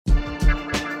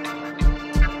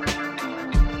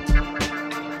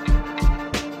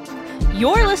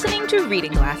You're listening to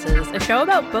Reading Glasses, a show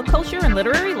about book culture and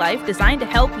literary life designed to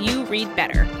help you read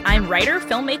better. I'm writer,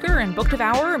 filmmaker, and book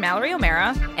devourer Mallory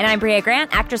O'Mara. And I'm Bria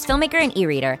Grant, actress, filmmaker, and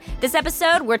e-reader. This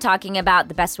episode, we're talking about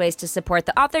the best ways to support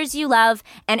the authors you love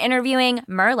and interviewing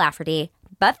Mur Lafferty.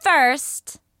 But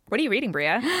first... What are you reading,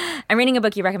 Bria? I'm reading a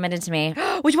book you recommended to me.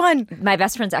 Which one? My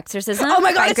Best Friend's Exorcism. Oh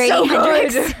my God, it's so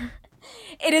good.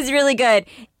 It is really good.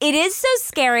 It is so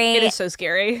scary. It is so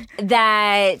scary.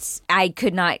 That I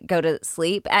could not go to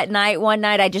sleep at night. One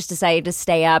night I just decided to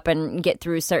stay up and get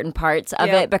through certain parts of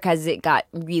it because it got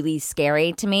really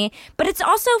scary to me. But it's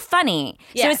also funny.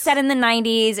 Yes. So it's set in the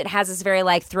 90s. It has this very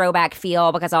like throwback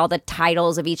feel because all the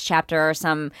titles of each chapter are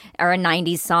a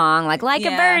 90s song like a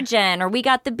Virgin or We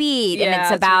Got the Beat. Yeah, and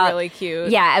it's about really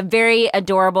cute. Yeah, a very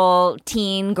adorable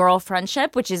teen girl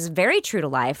friendship, which is very true to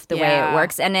life the way it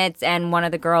works. And one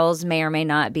of the girls may or may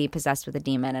not be possessed with a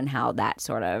demon and how that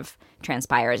sort of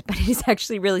transpires. But it is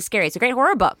actually really scary. It's a great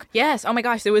horror book. Yes. Oh my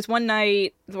gosh. There was one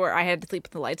night where I had to sleep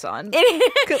with the lights on.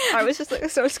 I was just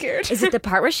so scared. Is it the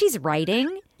part where she's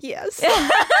writing? Yes.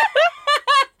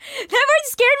 That part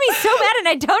scared me so bad, and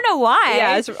I don't know why.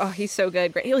 Yeah, he's so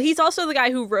good. He's also the guy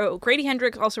who wrote, Grady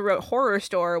Hendrix also wrote Horror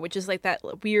Store, which is like that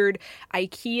weird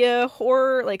IKEA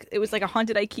horror, like it was like a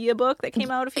haunted IKEA book that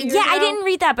came out a few years ago. I didn't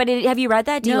read that, but have you read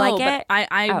that? Do you like it?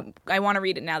 I want to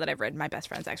read it now that I've read My Best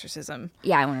Friend's Exorcism.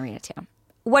 Yeah, I want to read it too.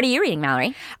 What are you reading,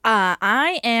 Mallory?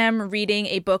 I am reading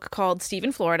a book called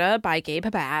Stephen Florida by Gabe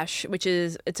Habash,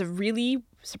 it's a really,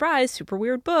 surprise, super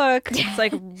weird book. It's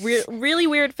like really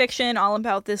weird fiction all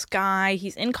about this guy.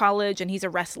 He's in college and he's a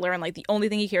wrestler and like the only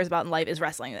thing he cares about in life is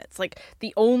wrestling. It's like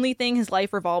the only thing his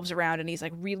life revolves around, and he's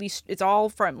like really, it's all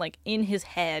from like in his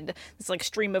head, this like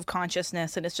stream of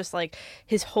consciousness, and it's just like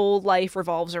his whole life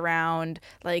revolves around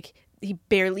like he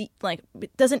barely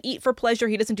doesn't eat for pleasure.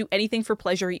 He doesn't do anything for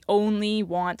pleasure. He only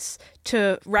wants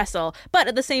to wrestle. But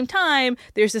at the same time,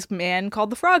 there's this man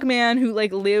called the Frogman who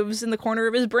like lives in the corner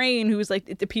of his brain, who's like,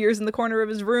 it appears in the corner of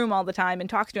his room all the time and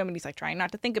talks to him, and he's like trying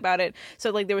not to think about it. So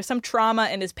like there was some trauma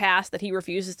in his past that he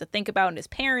refuses to think about, and his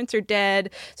parents are dead.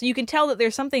 So you can tell that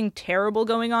there's something terrible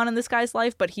going on in this guy's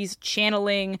life, but he's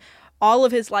channeling all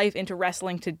of his life into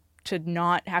wrestling to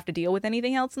not have to deal with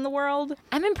anything else in the world.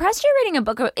 I'm impressed you're reading a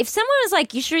book. If someone was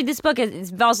like, you should read this book, it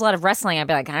involves a lot of wrestling, I'd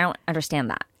be like, I don't understand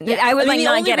that. Yeah. I would not get it. The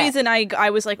only reason I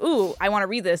was like, ooh, I want to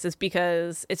read this is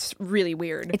because it's really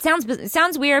weird. It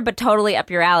sounds weird, but totally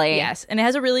up your alley. Yes, and it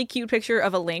has a really cute picture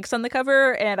of a lynx on the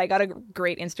cover, and I got a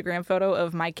great Instagram photo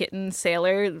of my kitten,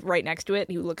 Sailor, right next to it,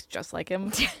 who looks just like him.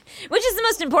 Which is the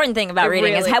most important thing about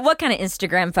reading is what kind of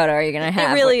Instagram photo are you going to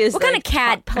have? It really is. What kind of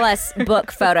cat plus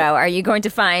book photo are you going to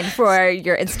find for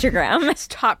your Instagram? It's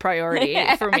top priority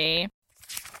for me.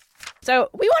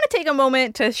 So we want to take a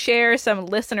moment to share some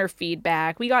listener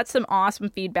feedback. We got some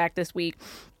awesome feedback this week.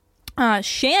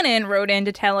 Shannon wrote in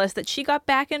to tell us that she got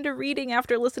back into reading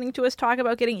after listening to us talk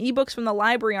about getting ebooks from the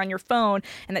library on your phone,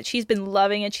 and that she's been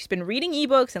loving it. She's been reading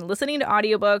ebooks and listening to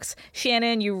audiobooks.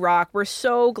 Shannon, you rock. We're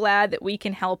so glad that we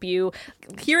can help you.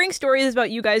 Hearing stories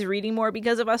about you guys reading more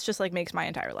because of us just like makes my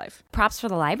entire life. Props for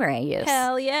the library I use.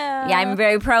 Hell yeah. Yeah, I'm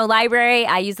very pro library.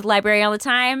 I use the library all the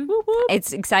time. Whoop, whoop.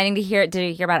 It's exciting to hear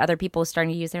about other people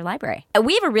starting to use their library.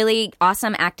 We have a really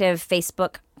awesome active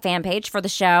Facebook fan page for the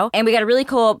show, and we got a really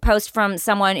cool post from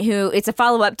someone who it's a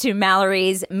follow-up to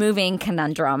Mallory's moving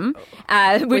conundrum,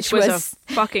 which was a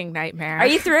fucking nightmare. Are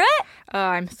you through it?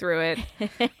 I'm through it.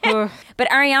 But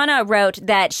Ariana wrote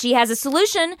that she has a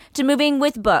solution to moving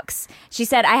with books. She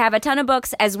said, I have a ton of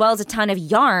books as well as a ton of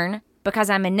yarn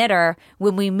because I'm a knitter.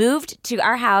 When we moved to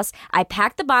our house, I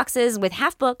packed the boxes with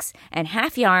half books and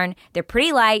half yarn. They're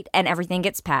pretty light and everything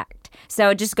gets packed.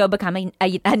 So just go become a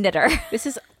knitter. This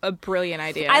is a brilliant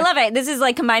idea. I love it. This is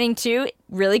like combining two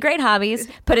really great hobbies,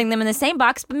 putting them in the same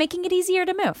box, but making it easier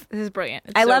to move. This is brilliant.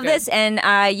 I love this, and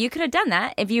you could have done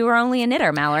that if you were only a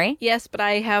knitter, Mallory. Yes, but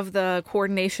I have the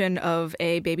coordination of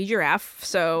a baby giraffe,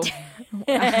 so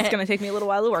it's going to take me a little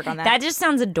while to work on that. That just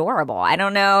sounds adorable. I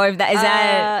don't know if that is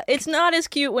that. It's not as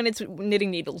cute when it's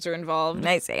knitting needles are involved.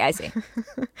 I see.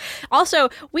 Also,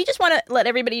 we just want to let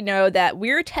everybody know that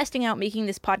we're testing out making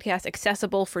this podcast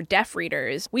accessible for deaf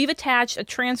readers. We've attached a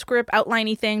transcript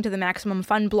outlining thing to the Maximum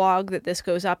Fun blog that this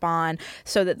goes up on,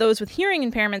 so that those with hearing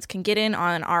impairments can get in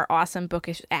on our awesome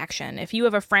bookish action. If you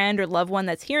have a friend or loved one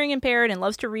that's hearing impaired and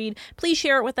loves to read, please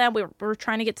share it with them. We're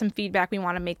trying to get some feedback. We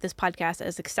want to make this podcast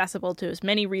as accessible to as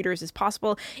many readers as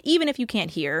possible, even if you can't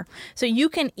hear. So you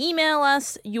can email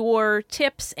us your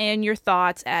tips and your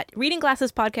thoughts at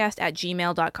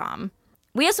readingglassespodcast@gmail.com.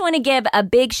 We also want to give a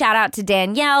big shout out to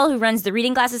Danielle, who runs the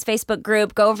Reading Glasses Facebook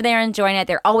group. Go over there and join it.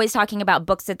 They're always talking about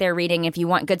books that they're reading. If you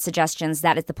want good suggestions,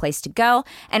 that is the place to go.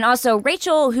 And also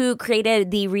Rachel, who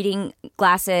created the Reading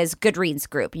Glasses Goodreads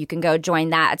group. You can go join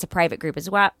that. It's a private group as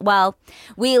well.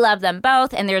 We love them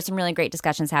both, and there's some really great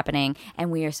discussions happening.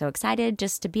 And we are so excited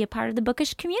just to be a part of the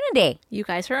bookish community. You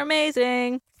guys are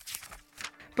amazing.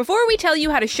 Before we tell you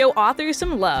how to show authors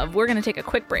some love, we're going to take a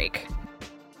quick break.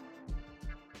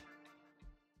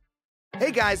 Hey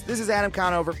guys, this is Adam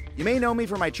Conover. You may know me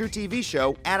from my True TV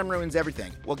show, Adam Ruins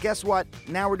Everything. Well, guess what?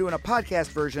 Now we're doing a podcast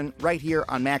version right here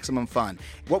on Maximum Fun.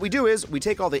 What we do is we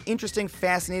take all the interesting,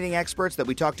 fascinating experts that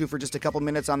we talk to for just a couple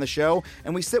minutes on the show,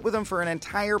 and we sit with them for an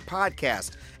entire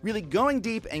podcast, really going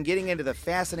deep and getting into the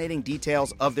fascinating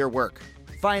details of their work.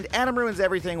 Find Adam Ruins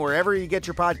Everything wherever you get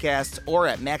your podcasts or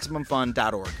at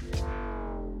MaximumFun.org.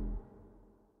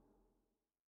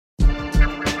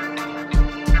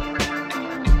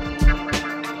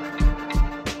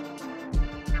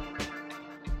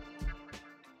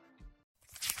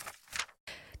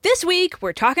 This week,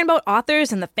 we're talking about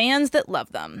authors and the fans that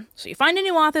love them. So you find a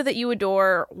new author that you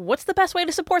adore, what's the best way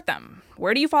to support them?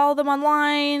 Where do you follow them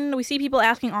online? We see people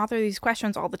asking authors these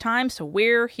questions all the time, so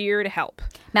we're here to help.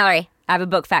 Mallory, I have a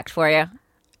book fact for you.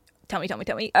 Tell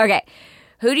me. Okay.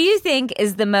 Who do you think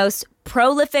is the most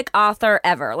prolific author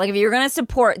ever? Like, if you're going to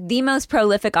support the most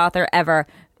prolific author ever,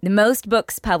 the most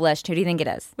books published, who do you think it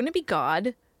is? Wouldn't it be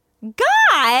God?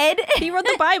 God? He wrote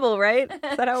the Bible, right?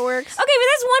 Is that how it works? Okay, but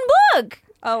that's one book.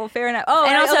 Oh, fair enough. Oh,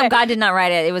 and also, okay. God did not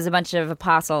write it. It was a bunch of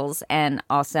apostles, and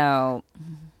also,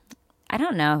 I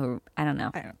don't know.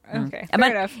 Okay,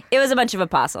 fair enough. It was a bunch of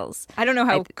apostles. I don't know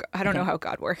how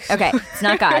God works. Okay, it's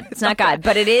not God. It's not God,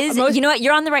 but it is. You know what?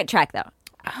 You're on the right track, though.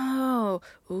 Oh,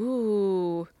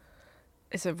 ooh,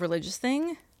 it's a religious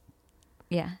thing.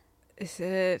 Yeah. Is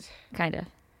it Kind of.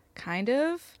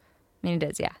 I mean, it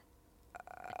is. Yeah.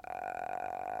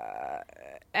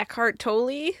 Eckhart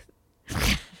Tolle.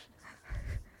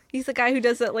 He's the guy who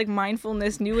does that like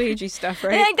mindfulness, new agey stuff,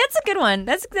 right? Yeah, that's a good one.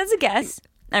 That's a guess.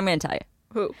 I'm going to tell you.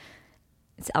 Who?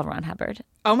 It's L. Ron Hubbard.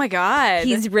 Oh my God.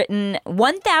 He's written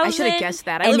 1,000. I should have guessed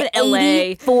that. I live in LA.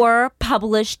 84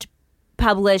 published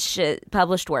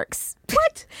works.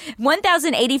 What?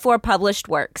 1,084 published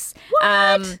works.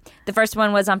 What? The first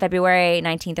one was on February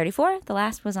 1934. The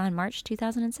last was on March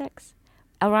 2006.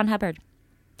 L. Ron Hubbard.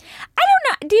 I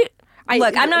don't know, dude.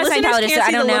 Look, I'm not a Scientologist, so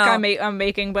I don't know. Look I'm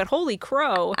making, but holy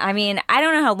crow. I mean, I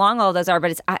don't know how long all those are,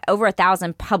 but it's over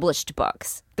 1,000 published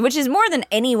books, which is more than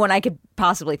anyone I could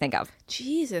possibly think of.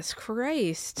 Jesus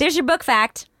Christ. There's your book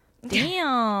fact.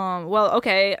 Damn. Well,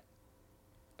 okay.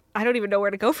 I don't even know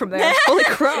where to go from there. Holy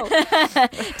crow.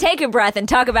 Take a breath and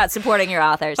talk about supporting your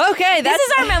authors. Okay. This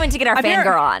is our moment to get our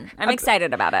fangirl on. I'm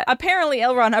excited about it. Apparently,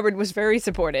 L. Ron Hubbard was very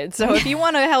supported. So if you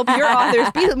want to help your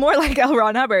authors be more like L.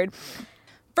 Ron Hubbard...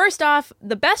 First off,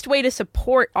 the best way to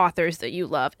support authors that you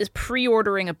love is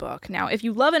pre-ordering a book. Now, if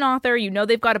you love an author, you know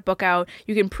they've got a book out,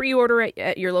 you can pre-order it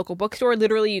at your local bookstore.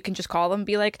 Literally, you can just call them and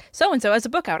be like, so-and-so has a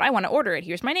book out. I want to order it.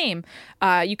 Here's my name.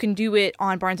 You can do it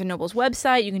on Barnes & Noble's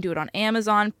website. You can do it on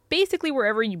Amazon. Basically,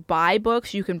 wherever you buy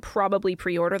books, you can probably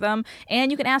pre-order them.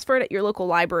 And you can ask for it at your local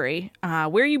library.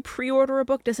 Where you pre-order a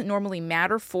book doesn't normally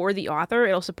matter for the author.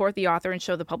 It'll support the author and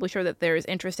show the publisher that there is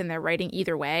interest in their writing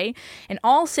either way. And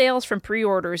all sales from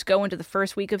pre-orders go into the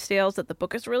first week of sales that the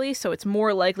book is released, so it's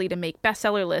more likely to make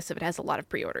bestseller lists if it has a lot of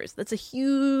pre-orders. That's a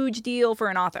huge deal for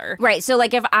an author. Right. So,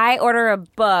 like, if I order a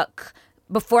book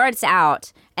before it's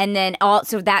out, and then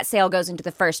so that sale goes into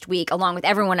the first week along with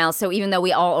everyone else. So even though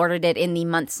we all ordered it in the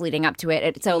months leading up to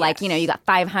it, like, you know, you got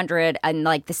 500 and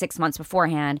like the 6 months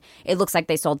beforehand, it looks like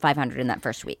they sold 500 in that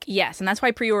first week. Yes, and that's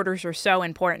why pre-orders are so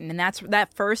important. And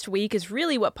that first week is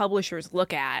really what publishers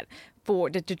look at to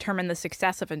determine the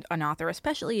success of an author,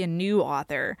 especially a new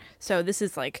author. So this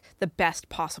is like the best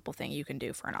possible thing you can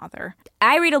do for an author.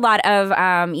 I read a lot of,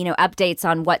 updates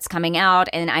on what's coming out,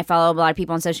 and I follow a lot of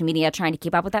people on social media trying to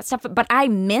keep up with that stuff. But I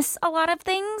miss a lot of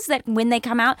things that when they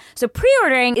come out. So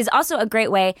pre-ordering is also a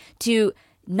great way to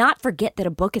not forget that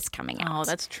a book is coming out. Oh,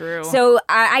 that's true. So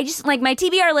I just, like, my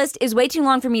TBR list is way too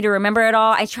long for me to remember it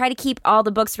all. I try to keep all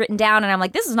the books written down, and I'm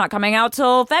like, this is not coming out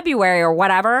till February or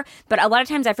whatever. But a lot of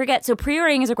times I forget. So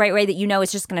pre-ordering is a great way that you know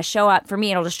it's just going to show up. For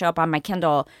me, it'll just show up on my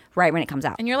Kindle right when it comes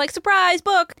out. And you're like, surprise,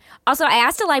 book. Also, I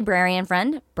asked a librarian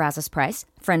friend, Brazos Price,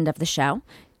 friend of the show,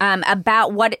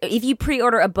 about what if you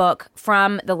pre-order a book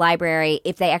from the library,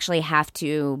 if they actually have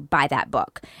to buy that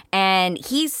book. And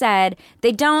he said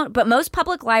they don't, but most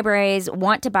public libraries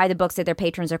want to buy the books that their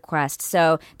patrons request.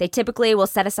 So they typically will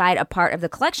set aside a part of the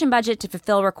collection budget to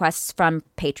fulfill requests from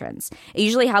patrons. It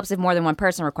usually helps if more than one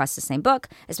person requests the same book,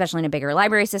 especially in a bigger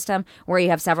library system where you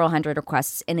have several hundred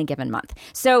requests in a given month.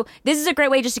 So this is a great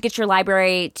way just to get your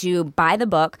library to buy the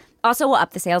book. Also will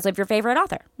up the sales of your favorite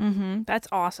author. Mm-hmm. That's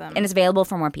awesome. And it's available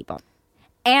for more people.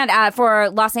 And for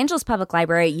Los Angeles Public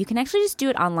Library, you can actually just do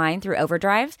it online through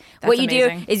Overdrive. That's what you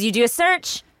amazing. do is you do a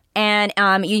search, and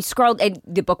you scroll.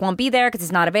 The book won't be there because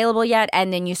it's not available yet.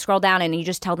 And then you scroll down, and you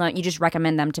just tell them, you just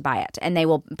recommend them to buy it, and they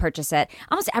will purchase it.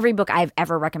 Almost every book I've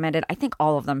ever recommended, I think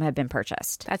all of them have been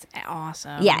purchased. That's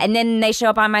awesome. Yeah, and then they show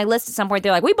up on my list at some point.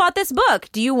 They're like, "We bought this book.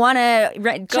 Do you want to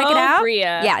check it out?"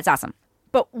 Bria. Yeah, it's awesome.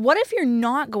 But what if you're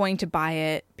not going to buy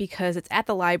it because it's at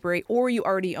the library or you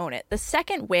already own it? The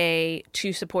second way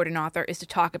to support an author is to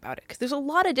talk about it, because there's a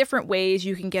lot of different ways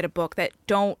you can get a book that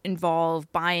don't involve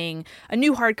buying a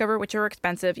new hardcover, which are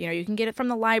expensive. You know, you can get it from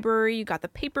the library, you got the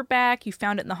paperback, you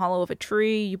found it in the hollow of a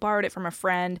tree, you borrowed it from a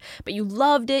friend, but you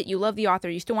loved it, you love the author,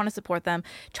 you still want to support them.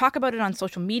 Talk about it on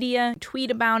social media,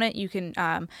 tweet about it. You can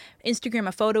Instagram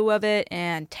a photo of it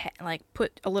and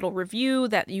put a little review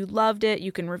that you loved it.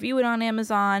 You can review it on Amazon.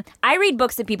 I read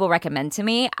books that people recommend to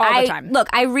me all the time. Look,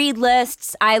 I read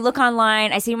lists. I look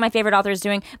online. I see what my favorite author is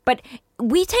doing. But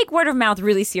we take word of mouth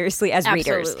really seriously as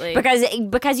Absolutely. readers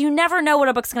because you never know what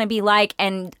a book's going to be like,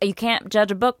 and you can't judge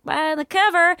a book by the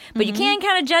cover, but you can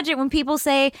kind of judge it when people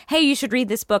say, "Hey, you should read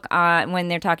this book," when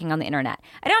they're talking on the internet.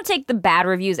 I don't take the bad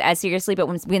reviews as seriously, but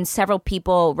when several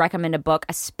people recommend a book,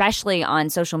 especially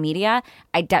on social media,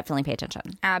 I definitely pay attention.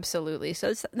 Absolutely.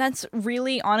 So that's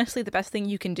really, honestly, the best thing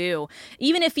you can do.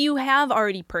 Even if you have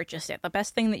already purchased it, the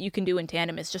best thing that you can do in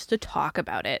tandem is just to talk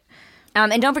about it.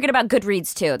 And don't forget about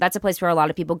Goodreads, too. That's a place where a lot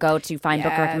of people go to find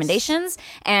book recommendations.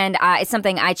 And it's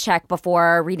something I check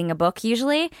before reading a book,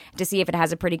 usually, to see if it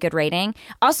has a pretty good rating.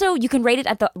 Also, you can rate it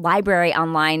at the library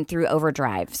online through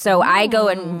Overdrive. So I go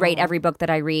and rate every book that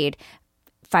I read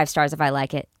 5 stars if I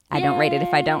like it. I don't rate it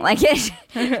if I don't like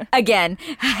it. Again,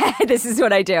 this is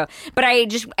what I do. But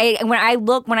when I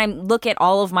look at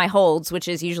all of my holds, which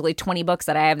is usually 20 books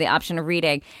that I have the option of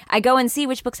reading, I go and see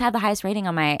which books have the highest rating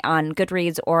on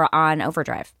Goodreads or on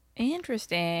Overdrive.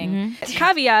 Interesting.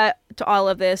 Caveat to all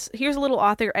of this, here's a little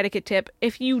author etiquette tip.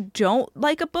 If you don't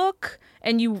like a book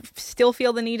and you still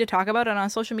feel the need to talk about it on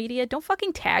social media, don't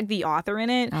fucking tag the author in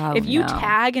it. If you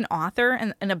tag an author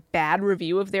in a bad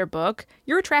review of their book,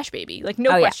 you're a trash baby. Like,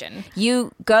 no question. Yeah.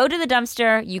 You go to the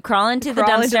dumpster, you crawl into the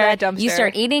dumpster, you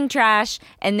start eating trash,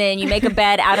 and then you make a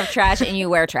bed out of trash and you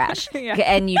wear trash.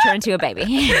 And you turn into a baby.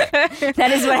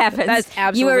 That is what happens. That's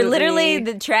absolutely... You were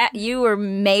literally you were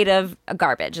made of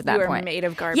garbage at that point. You were made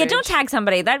of garbage. Yeah, don't tag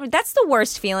somebody. That's the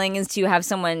worst feeling, is to have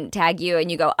someone tag you and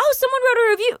you go, "Oh, someone wrote a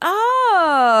review." Oh.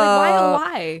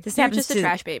 Like, why? This You're happens just a to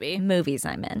trash baby. Movies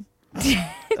I'm in.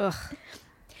 Ugh.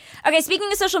 Okay, speaking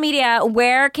of social media,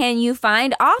 where can you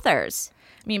find authors?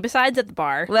 I mean, besides at the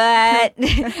bar. But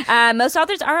most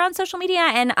authors are on social media,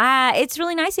 and it's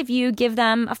really nice if you give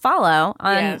them a follow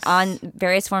on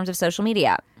various forms of social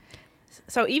media.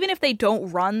 So even if they don't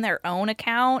run their own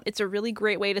account, it's a really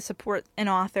great way to support an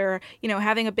author. You know,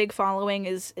 having a big following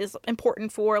is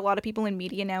important for a lot of people in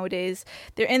media nowadays.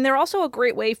 They're also a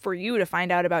great way for you to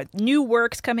find out about new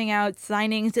works coming out,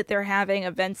 signings that they're having,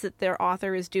 events that their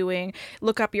author is doing.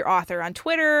 Look up your author on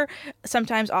Twitter.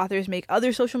 Sometimes authors make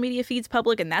other social media feeds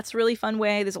public, and that's a really fun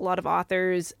way. There's a lot of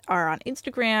authors are on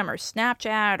Instagram or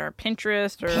Snapchat or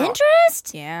Pinterest.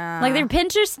 Pinterest? Yeah. Like, they're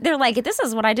Pinterest. They're like, this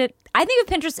is what I did. I think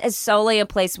of Pinterest as solely a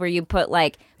place where you put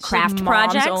like craft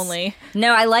projects only.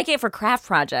 No, I like it for craft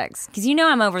projects, because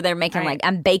I'm over there making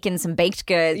I'm baking some baked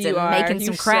goods and making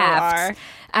some crafts.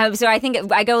 So I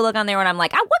think I go look on there and I'm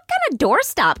like, what kind of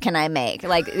doorstop can I make?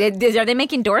 Like, are they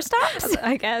making doorstops?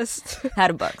 I guess. Out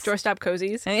of books. Doorstop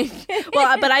cozies.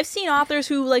 Well, but I've seen authors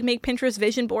who like make Pinterest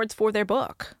vision boards for their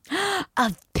book.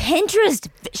 A Pinterest.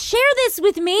 Share this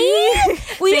with me.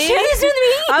 Will you share this with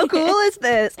me? How cool is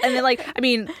this? And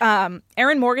then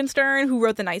Erin Morgenstern, who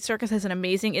wrote The Night Circus, has an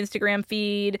amazing Instagram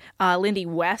feed. Lindy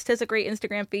West has a great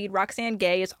Instagram feed. Roxane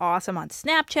Gay is awesome on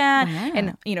Snapchat. Wow.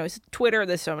 And, Twitter.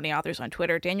 There's so many authors on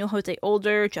Twitter. Daniel Jose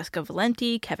Older, Jessica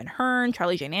Valenti, Kevin Hearn,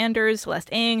 Charlie Jane Anders, Celeste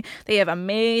Ng. They have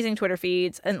amazing Twitter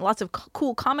feeds, and lots of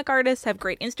cool comic artists have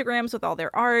great Instagrams with all their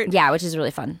art. Yeah, which is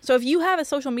really fun. So if you have a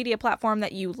social media platform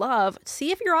that you love,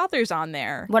 see if your author's on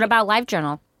there. What about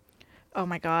LiveJournal? Oh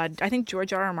my God. I think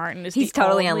George R.R. Martin is He's the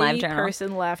totally only on LiveJournal.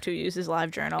 person left who uses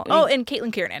LiveJournal. Oh, and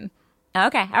Caitlin Kiernan.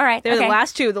 Okay, all right. They're okay.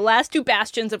 the last two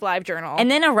bastions of LiveJournal.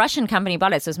 And then a Russian company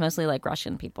bought it, so it's mostly like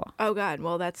Russian people. Oh God,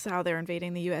 well that's how they're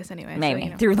invading the U.S. anyway. Maybe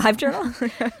so, through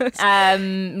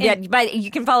LiveJournal. Yeah, but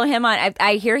you can follow him on.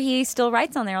 I hear he still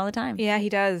writes on there all the time. Yeah, he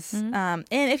does. And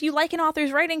if you like an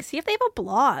author's writing, see if they have a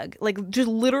blog. Like, just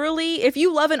literally, if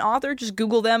you love an author, just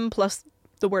Google them plus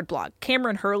the word blog.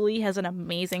 Cameron Hurley has an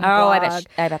amazing blog.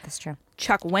 I bet that's true.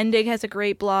 Chuck Wendig has a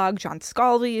great blog. John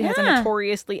Scalzi has a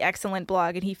notoriously excellent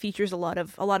blog, and he features a lot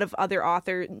of other up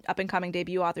and coming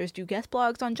debut authors do guest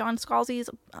blogs on John Scalzi's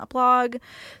blog.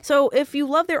 So if you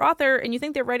love their author and you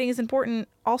think their writing is important,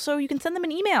 also you can send them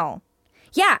an email.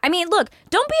 Yeah, I mean, look,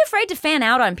 don't be afraid to fan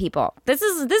out on people. This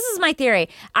is my theory.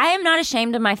 I am not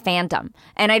ashamed of my fandom,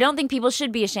 and I don't think people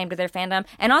should be ashamed of their fandom.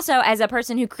 And also, as a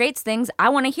person who creates things, I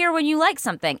want to hear when you like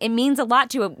something. It means a lot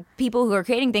to people who are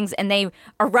creating things, and they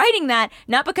are writing that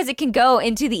not because it can go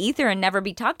into the ether and never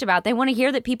be talked about. They want to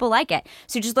hear that people like it.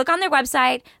 So just look on their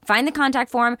website, find the contact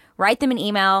form, write them an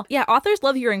email. Yeah, authors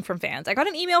love hearing from fans. I got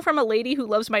an email from a lady who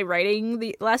loves my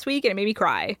writing last week, and it made me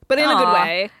cry, but in a good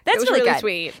way. That's it was really good.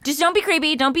 Sweet. Just don't be creepy.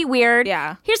 Don't be weird.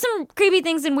 Yeah. Here's some creepy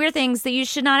things and weird things that you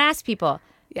should not ask people.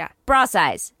 Yeah. Bra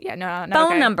size. Yeah, no.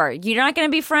 Phone okay. number. You're not going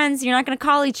to be friends. You're not going to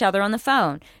call each other on the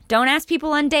phone. Don't ask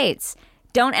people on dates.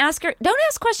 Don't ask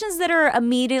questions that are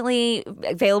immediately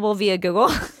available via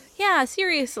Google. Yeah,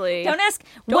 seriously. Don't ask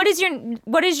what is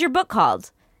your book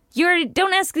called?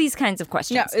 Don't ask these kinds of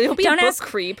questions. No, it'll be don't a book ask,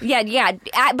 creep. Yeah.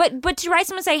 But to write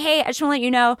someone and say, hey, I just want to let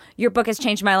you know your book has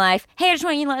changed my life. Hey, I just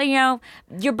want to let you know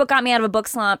your book got me out of a book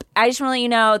slump. I just want to let you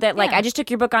know that I just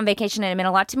took your book on vacation and it meant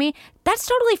a lot to me. That's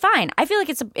totally fine. I feel like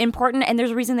it's important, and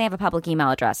there's a reason they have a public email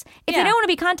address. If they don't want to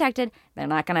be contacted, they're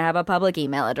not going to have a public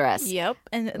email address. Yep.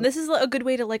 And this is a good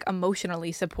way to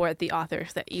emotionally support the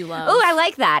authors that you love. Oh, I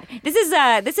like that. This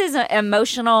is an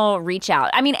emotional reach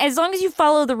out. I mean, as long as you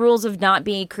follow the rules of not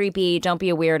being creepy, don't be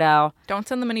a weirdo. Don't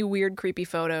send them any weird, creepy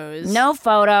photos. No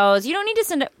photos. You don't need to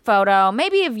send a photo.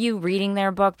 Maybe of you reading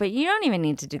their book, but you don't even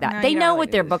need to do that. No, they know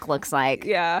what their book looks like.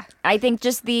 Yeah. I think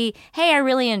just hey, I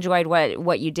really enjoyed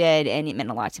what you did, and it meant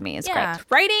a lot to me. It's great.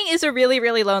 Writing is a really,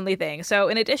 really lonely thing. So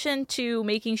in addition to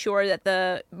making sure that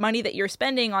the money that you're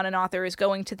spending on an author is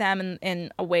going to them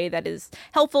in a way that is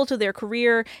helpful to their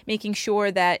career, making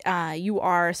sure that you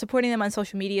are supporting them on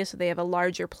social media so they have a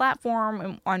larger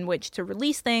platform on which to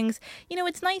release things.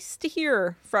 It's nice to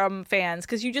hear from fans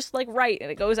because you just write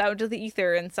and it goes out into the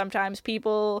ether, and sometimes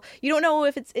people, you don't know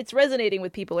if it's resonating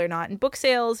with people or not. In book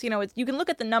sales, you can look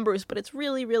at the numbers, but it's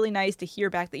really, really nice to hear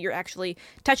back that you're actually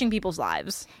touching people's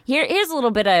lives. Here's a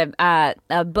little bit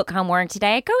of book homework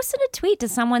today. Go send a tweet to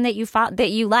someone that you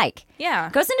like. Yeah.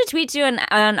 Go send a tweet to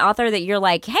an author that you're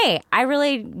like, hey, I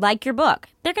really like your book.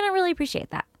 They're going to really appreciate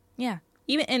that. Yeah.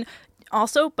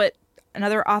 But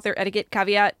another author etiquette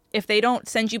caveat, if they don't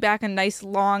send you back a nice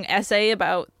long essay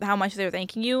about how much they're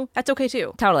thanking you, that's okay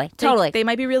too. Totally. They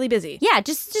might be really busy. Yeah,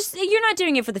 just you're not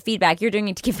doing it for the feedback. You're doing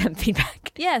it to give them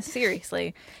feedback. Yeah,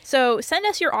 seriously. So send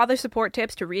us your author support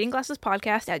tips to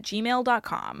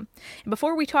readingglassespodcast@gmail.com. And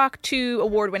before we talk to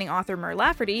award-winning author Mur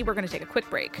Lafferty, we're going to take a quick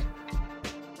break.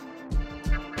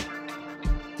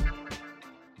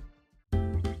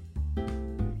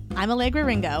 I'm Allegra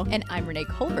Ringo. And I'm Renee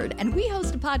Colbert, and we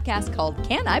host a podcast called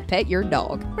Can I Pet Your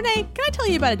Dog? Renee, can I tell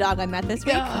you about a dog I met this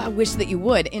week? I wish that you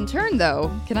would. In turn,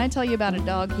 though, can I tell you about a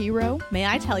dog hero? May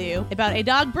I tell you about a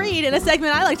dog breed in a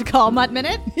segment I like to call Mutt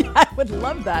Minute? I would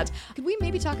love that. Could we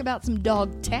maybe talk about some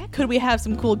dog tech? Could we have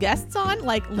some cool guests on,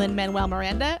 like Lin-Manuel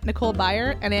Miranda, Nicole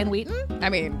Byer, and Ann Wheaton?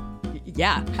 I mean,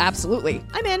 yeah, absolutely.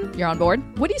 I'm in. You're on board?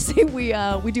 What do you say we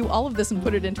do all of this and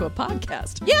put it into a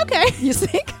podcast? Yeah, okay. You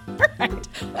think? All right.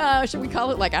 Should we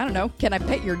call it I don't know, Can I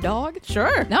Pet Your Dog?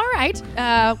 Sure. All right.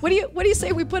 What do you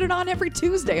say we put it on every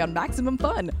Tuesday on Maximum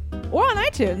Fun? Or on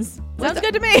iTunes. Sounds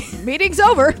good to me. Meeting's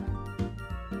over.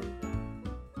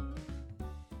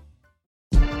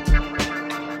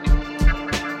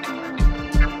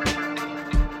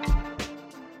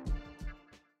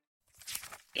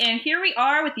 And here we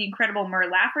are with the incredible Mur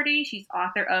Lafferty. She's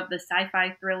author of the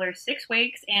sci-fi thriller Six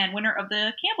Wakes and winner of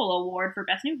the Campbell Award for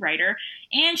Best New Writer.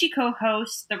 And she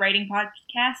co-hosts the writing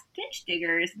podcast Ditch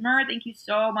Diggers. Mur, thank you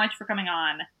so much for coming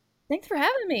on. Thanks for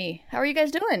having me. How are you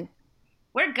guys doing?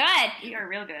 We're good. We are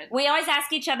real good. We always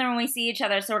ask each other when we see each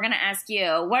other, so we're going to ask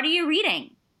you, what are you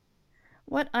reading?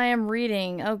 What I am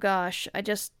reading, oh gosh, I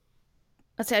just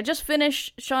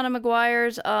finished Shauna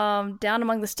Maguire's Down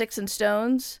Among the Sticks and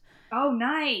Stones. Oh,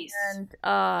 nice. And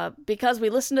because we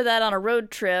listened to that on a road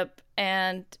trip,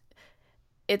 and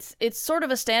it's sort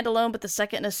of a standalone, but the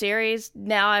second in a series.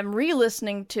 Now I'm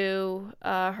re-listening to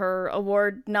her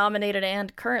award-nominated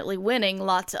and currently winning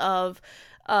lots of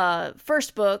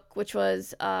first book, which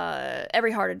was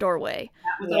Every Heart a Doorway.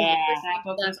 That was that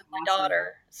book was my awesome.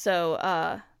 daughter,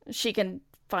 so she can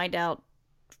find out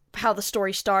how the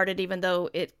story started, even though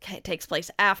it takes place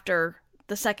after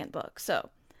the second book. So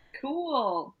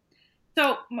Cool.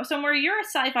 So Murray, you're a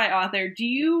sci-fi author. Do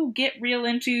you get real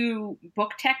into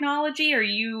book technology, or are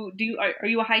you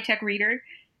a high-tech reader?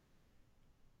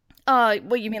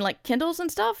 what you mean, like Kindles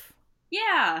and stuff?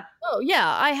 Yeah. Oh yeah,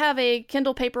 I have a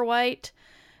Kindle Paperwhite,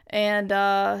 and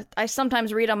I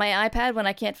sometimes read on my iPad when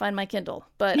I can't find my Kindle.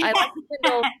 But I like the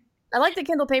Kindle. I like the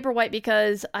Kindle Paperwhite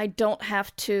because I don't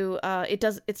have to.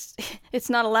 It's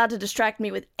not allowed to distract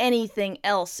me with anything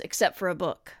else except for a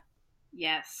book.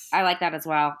 Yes. I like that as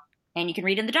well. And you can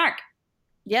read in the dark.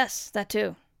 Yes, that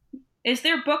too. Is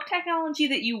there book technology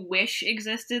that you wish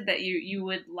existed that you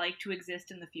would like to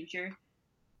exist in the future?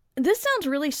 This sounds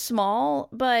really small,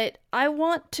 but I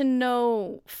want to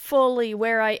know fully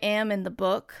where I am in the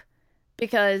book,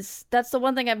 because that's the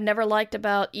one thing I've never liked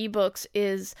about ebooks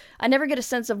is I never get a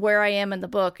sense of where I am in the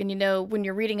book. And when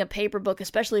you're reading a paper book,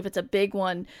 especially if it's a big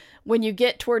one, when you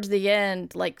get towards the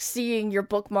end, like seeing your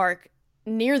bookmark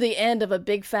near the end of a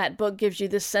big fat book gives you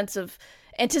this sense of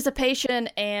anticipation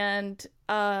and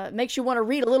makes you want to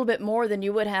read a little bit more than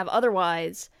you would have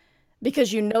otherwise,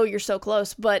 because you're so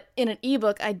close. But in an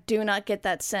ebook, I do not get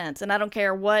that sense. And I don't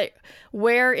care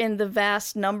where in the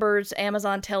vast numbers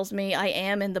Amazon tells me I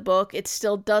am in the book, it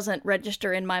still doesn't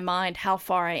register in my mind how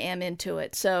far I am into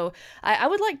it. So I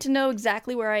would like to know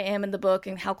exactly where I am in the book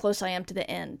and how close I am to the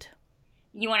end.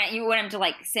 You want him to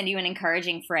like send you an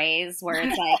encouraging phrase where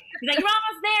it's like, he's like, you're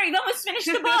almost there. You've almost finished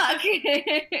the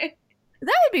book.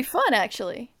 That would be fun,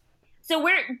 actually. So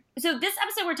this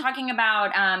episode we're talking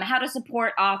about how to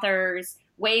support authors,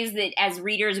 ways that as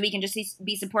readers we can just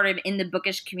be supported in the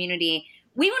bookish community.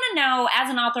 We want to know, as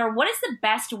an author, what is the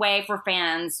best way for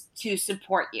fans to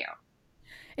support you?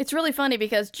 It's really funny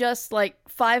because just like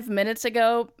 5 minutes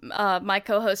ago, my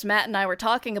co-host Matt and I were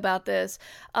talking about this.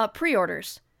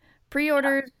 Pre-orders.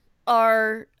 Pre-orders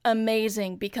are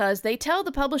amazing because they tell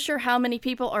the publisher how many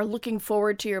people are looking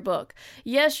forward to your book.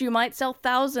 Yes, you might sell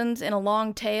thousands in a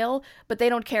long tail, but they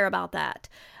don't care about that.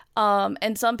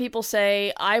 And some people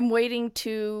say, I'm waiting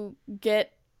to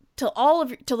get till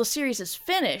the series is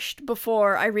finished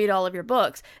before I read all of your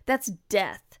books. That's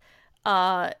death.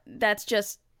 That's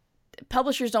just,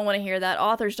 publishers don't want to hear that.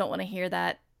 Authors don't want to hear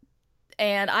that.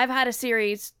 And I've had a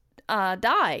series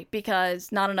die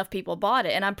because not enough people bought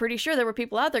it. And I'm pretty sure there were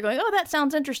people out there going, oh, that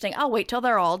sounds interesting. I'll wait till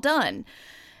they're all done.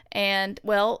 And,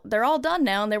 well, they're all done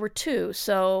now, and there were 2,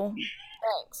 so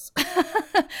thanks.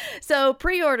 So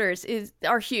pre-orders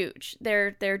are huge.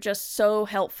 They're just so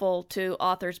helpful to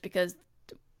authors because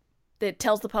it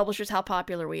tells the publishers how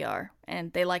popular we are,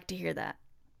 and they like to hear that.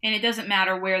 And it doesn't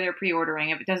matter where they're pre-ordering.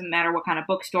 If it doesn't matter what kind of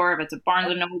bookstore, if it's a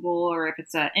Barnes & Noble or if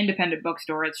it's an independent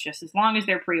bookstore, it's just as long as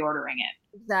they're pre-ordering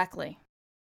it. Exactly.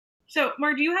 So,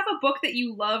 Mar, do you have a book that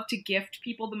you love to gift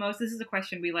people the most? This is a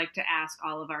question we like to ask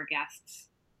all of our guests.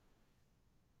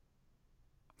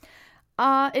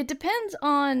 It depends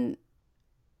on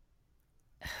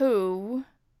who.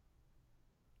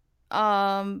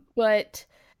 But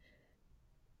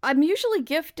I'm usually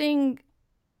gifting...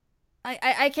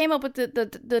 I came up with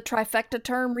the trifecta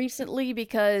term recently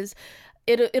because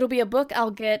it'll be a book I'll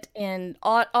get in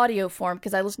audio form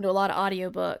because I listen to a lot of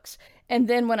audiobooks. And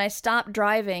then when I stop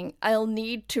driving, I'll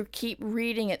need to keep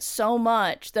reading it so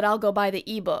much that I'll go buy the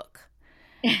ebook.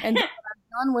 And then when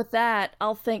I'm done with that,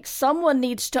 I'll think someone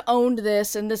needs to own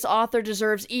this and this author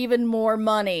deserves even more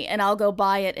money, and I'll go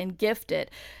buy it and gift it.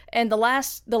 And the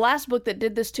last book that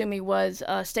did this to me was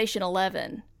Station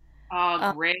 11.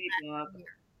 Oh, great book.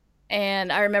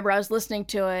 And I remember I was listening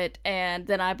to it, and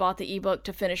then I bought the ebook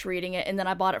to finish reading it, and then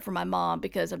I bought it for my mom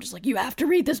because I'm just like, you have to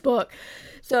read this book.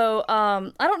 So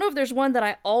I don't know if there's one that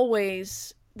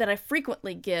I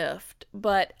frequently gift,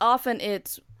 but often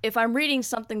it's, if I'm reading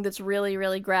something that's really,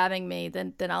 really grabbing me,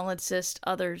 then I'll insist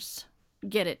others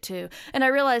get it too. And I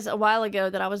realized a while ago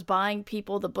that I was buying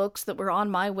people the books that were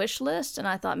on my wish list, and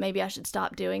I thought maybe I should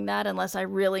stop doing that unless I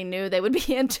really knew they would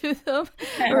be into them,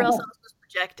 or else I was just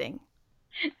projecting.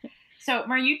 So,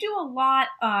 Mar, you do a lot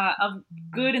of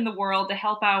good in the world to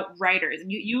help out writers.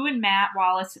 And you and Matt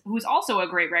Wallace, who's also a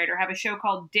great writer, have a show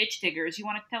called Ditch Diggers. You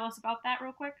want to tell us about that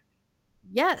real quick?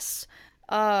 Yes.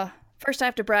 First, I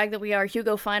have to brag that we are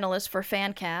Hugo finalists for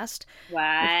Fancast. What?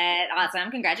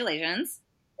 Awesome. Congratulations.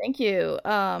 Thank you.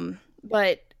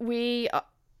 But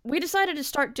we decided to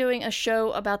start doing a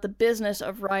show about the business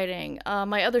of writing.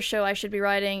 My other show I should be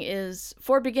writing is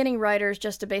for beginning writers,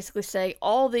 just to basically say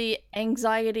all the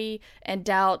anxiety and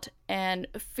doubt and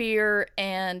fear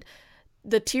and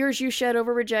the tears you shed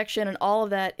over rejection and all of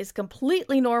that is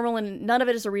completely normal, and none of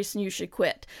it is a reason you should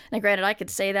quit. Now, granted, I could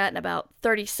say that in about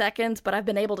 30 seconds, but I've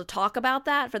been able to talk about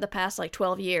that for the past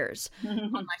 12 years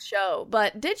on my show.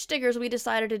 But Ditch Diggers, we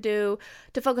decided to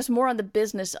focus more on the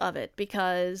business of it,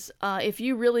 because if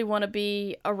you really want to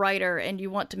be a writer and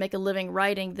you want to make a living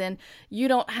writing, then you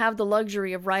don't have the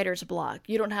luxury of writer's block.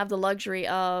 You don't have the luxury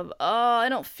of, oh, I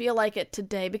don't feel like it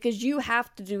today, because you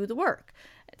have to do the work.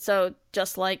 So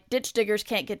just like ditch diggers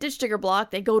can't get ditch digger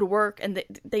block, they go to work and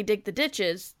they dig the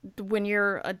ditches. When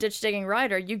you're a ditch digging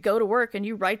writer, you go to work and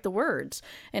you write the words.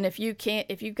 And if you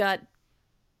got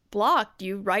blocked,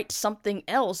 you write something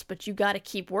else, but you got to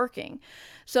keep working.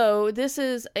 So this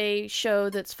is a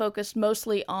show that's focused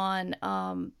mostly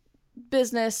on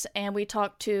business, and we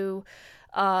talk to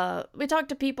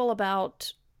people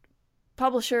about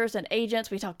publishers and agents.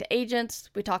 We talk to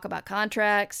agents. We talk about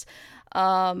contracts.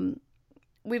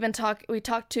 We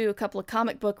talked to a couple of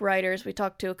comic book writers. We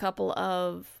talked to a couple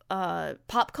of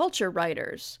pop culture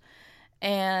writers,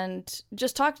 and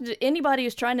just talked to anybody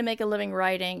who's trying to make a living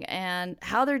writing and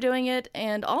how they're doing it,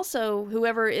 and also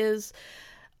whoever is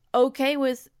okay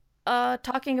with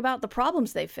talking about the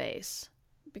problems they face,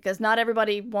 because not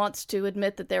everybody wants to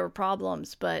admit that there were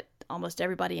problems, but almost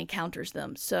everybody encounters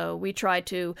them. So we try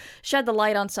to shed the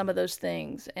light on some of those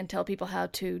things and tell people how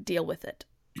to deal with it.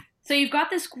 So you've got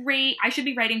this great I Should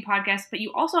Be Writing podcast, but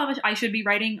you also have a I Should Be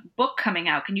Writing book coming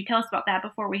out. Can you tell us about that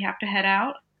before we have to head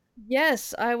out?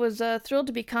 Yes, I was thrilled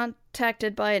to be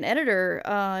contacted by an editor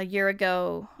a year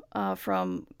ago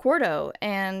from Quarto,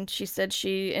 and she said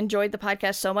she enjoyed the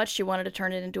podcast so much she wanted to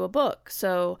turn it into a book.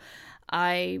 So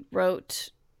I wrote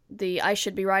the I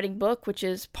Should Be Writing book, which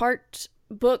is part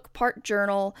book, part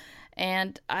journal,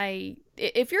 and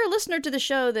if you're a listener to the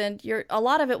show, then a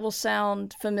lot of it will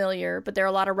sound familiar, but there are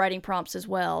a lot of writing prompts as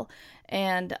well.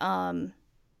 And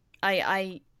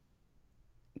I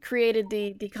created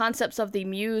the concepts of the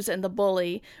muse and the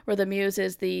bully, where the muse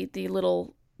is the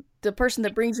person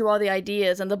that brings you all the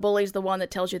ideas, and the bully's the one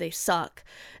that tells you they suck.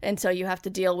 And so you have to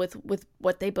deal with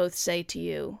what they both say to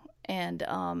you. And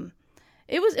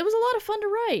it was a lot of fun to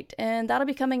write, and that'll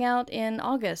be coming out in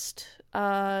August.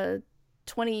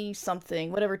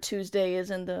 20-something, whatever Tuesday is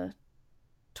in the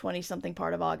 20-something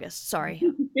part of August. Sorry.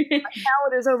 My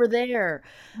calendar's over there.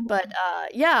 But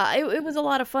yeah, it was a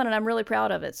lot of fun, and I'm really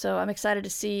proud of it. So I'm excited to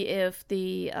see if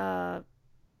the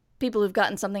people who've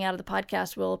gotten something out of the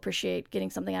podcast will appreciate getting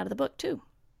something out of the book, too.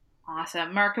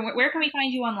 Awesome. Mark, where can we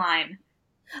find you online?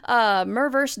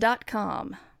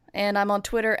 Murverse.com. And I'm on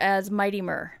Twitter as Mighty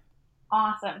Mur.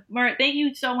 Awesome. Mur, thank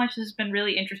you so much. This has been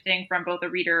really interesting from both a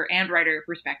reader and writer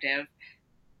perspective.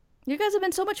 You guys have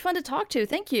been so much fun to talk to.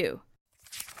 Thank you.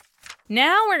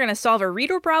 Now we're going to solve a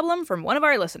reader problem from one of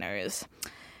our listeners.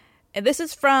 And this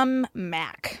is from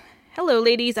Mac. Hello,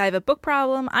 ladies. I have a book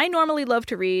problem. I normally love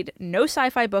to read. No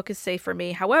sci-fi book is safe for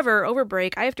me. However, over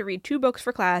break, I have to read 2 books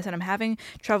for class, and I'm having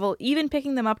trouble even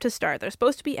picking them up to start. They're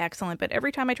supposed to be excellent, but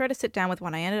every time I try to sit down with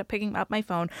one, I ended up picking up my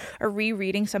phone or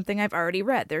rereading something I've already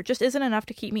read. There just isn't enough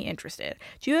to keep me interested.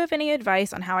 Do you have any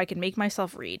advice on how I can make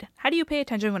myself read? How do you pay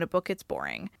attention when a book gets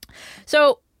boring?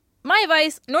 So, my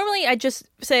advice, normally I just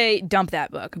say dump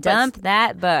that book. Dump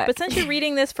that book. But since you're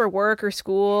reading this for work or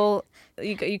school,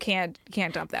 you can't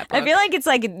dump that book. I feel like it's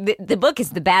like the book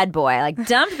is the bad boy. Like,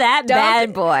 dump that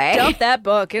bad boy. Dump that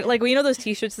book. You know those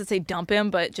t-shirts that say dump him,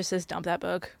 but it just says dump that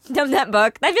book? Dump that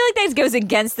book. I feel like that goes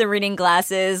against the reading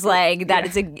glasses, that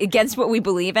is against what we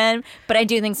believe in. But I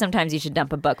do think sometimes you should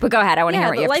dump a book. But go ahead. I want to hear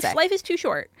what you have to say. Life is too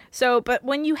short. So, but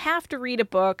when you have to read a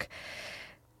book,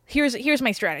 Here's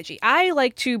my strategy. I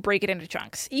like to break it into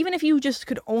chunks. Even if you just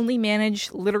could only manage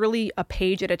literally a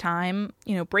page at a time,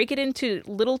 break it into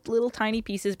little tiny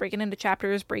pieces, break it into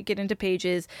chapters, break it into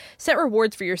pages, set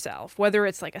rewards for yourself, whether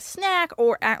it's like a snack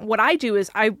or what I do is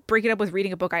I break it up with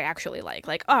reading a book I actually like.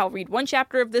 Like, I'll read 1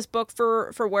 chapter of this book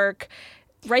for work,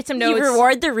 write some notes. You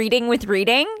reward the reading with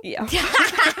reading? Yeah.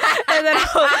 And then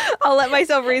I'll let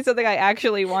myself read something I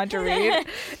actually want to read.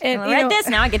 And I read this,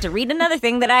 now I get to read another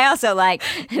thing that I also like.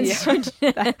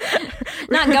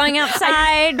 Not going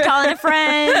outside, calling a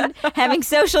friend, having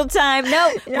social time.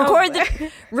 No,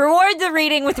 reward the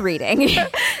reading with reading.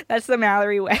 That's the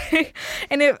Mallory way.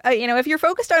 And if you're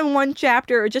focused on 1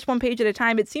 chapter or just 1 page at a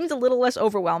time, it seems a little less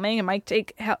overwhelming. It might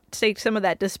take some of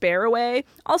that despair away.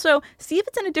 Also, see if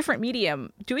it's in a different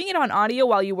medium. Doing it on audio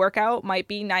while you work out might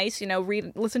be nice.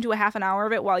 Listen to a half an hour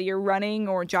of it while you're running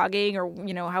or jogging or,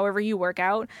 however you work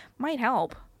out might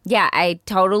help. Yeah, I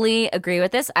totally agree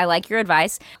with this. I like your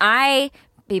advice.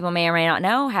 People may or may not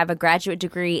know, have a graduate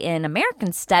degree in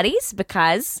American Studies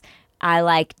because I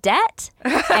like debt,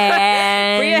 Bria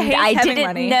and hates I having didn't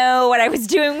money. know what I was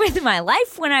doing with my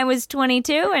life when I was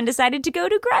 22 and decided to go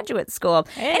to graduate school.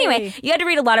 Hey. Anyway, you had to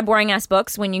read a lot of boring-ass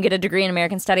books when you get a degree in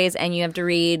American Studies, and you have to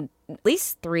read at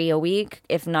least 3 a week,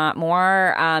 if not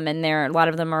more. And a lot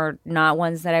of them are not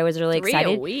ones that I was really 3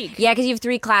 excited. a week? Yeah, because you have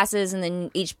 3 classes, and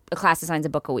then each class assigns a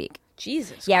book a week.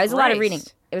 Jesus Yeah, it was a lot of Christ. reading.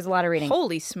 It was a lot of reading.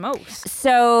 Holy smokes.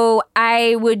 So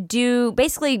I would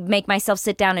basically make myself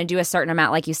sit down and do a certain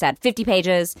amount, like you said, 50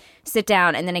 pages, sit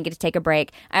down, and then I get to take a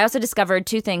break. I also discovered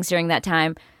 2 things during that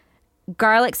time.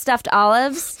 Garlic stuffed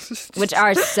olives, which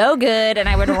are so good, and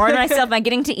I would reward myself by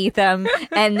getting to eat them.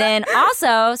 And then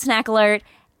also, snack alert,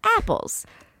 apples.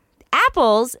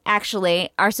 Apples actually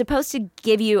are supposed to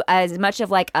give you as much of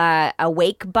like a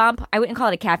wake bump. I wouldn't call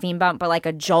it a caffeine bump, but like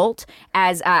a jolt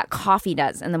as coffee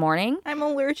does in the morning. I'm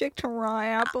allergic to raw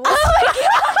apples. Oh my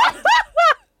god!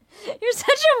 You're such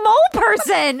a mole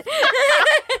person.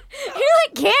 You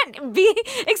like can't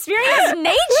experience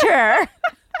nature.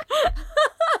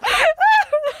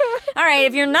 All right,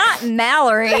 if you're not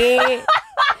Mallory,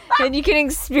 then you can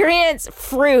experience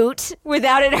fruit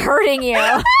without it hurting you.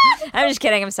 I'm just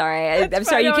kidding. I'm sorry. I'm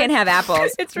sorry you can't have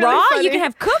apples. It's really raw. funny. You can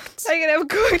have cooked. I can have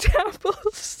cooked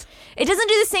apples. It doesn't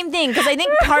do the same thing because I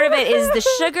think part of it is the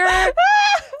sugar.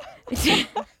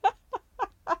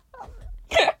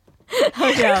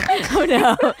 Oh no! Oh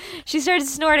no! She started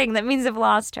snorting. That means I've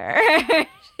lost her.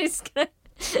 She's gonna.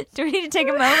 Do we need to take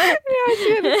a moment?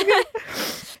 Yeah,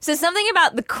 So something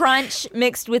about the crunch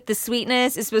mixed with the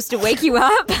sweetness is supposed to wake you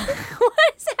up.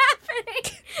 What is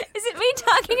happening? Is it me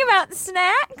talking about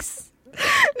snacks?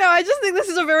 No, I just think this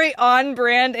is a very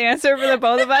on-brand answer for the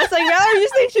both of us. Like, Mallory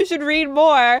just thinks you should read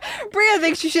more. Bria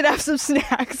thinks you should have some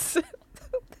snacks.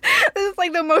 This is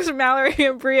like the most Mallory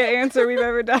and Bria answer we've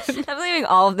ever done. I'm leaving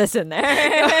all of this in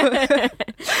there.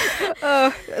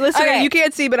 Listen, Okay. you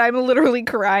can't see, but I'm literally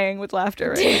crying with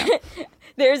laughter right now.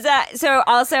 There's so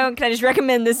also, can I just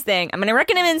recommend this thing? I'm going to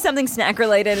recommend something snack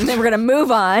related, and then we're going to move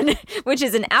on, which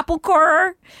is an apple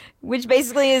corer, which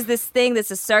basically is this thing that's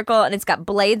a circle, and it's got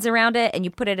blades around it, and you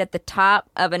put it at the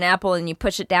top of an apple, and you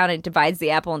push it down, and it divides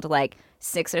the apple into like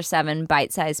 6 or 7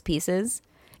 bite-sized pieces.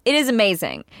 It is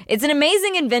amazing. It's an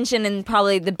amazing invention and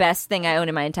probably the best thing I own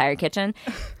in my entire kitchen.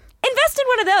 Invest in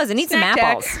one of those and eat Snack some tech.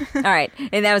 apples. All right.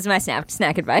 And that was my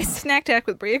snack advice. Snack Tech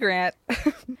with Bria Grant.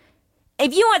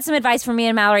 If you want some advice from me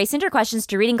and Mallory, send your questions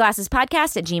to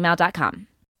readingglassespodcast@gmail.com.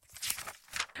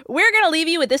 We're going to leave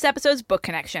you with this episode's book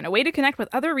connection, a way to connect with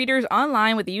other readers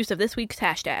online with the use of this week's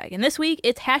hashtag. And this week,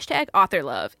 it's hashtag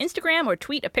authorlove. Instagram or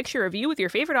tweet a picture of you with your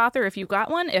favorite author if you've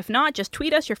got one. If not, just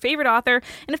tweet us your favorite author.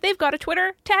 And if they've got a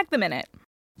Twitter, tag them in it.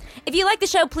 If you like the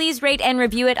show, please rate and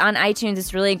review it on iTunes.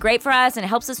 It's really great for us, and it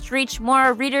helps us to reach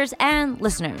more readers and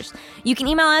listeners. You can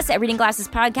email us at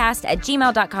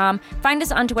readingglassespodcast@gmail.com. Find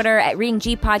us on Twitter at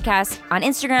readinggpodcast, on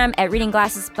Instagram at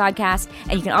readingglassespodcast,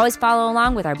 and you can always follow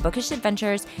along with our bookish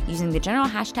adventures using the general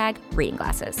hashtag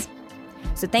readingglasses.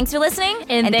 So thanks for listening,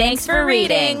 And thanks for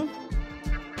reading.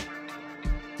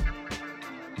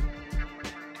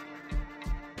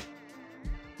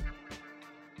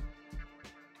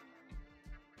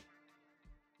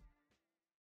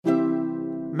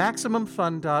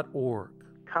 MaximumFun.org.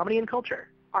 Comedy and culture.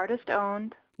 Artist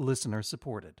owned. Listener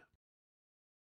supported.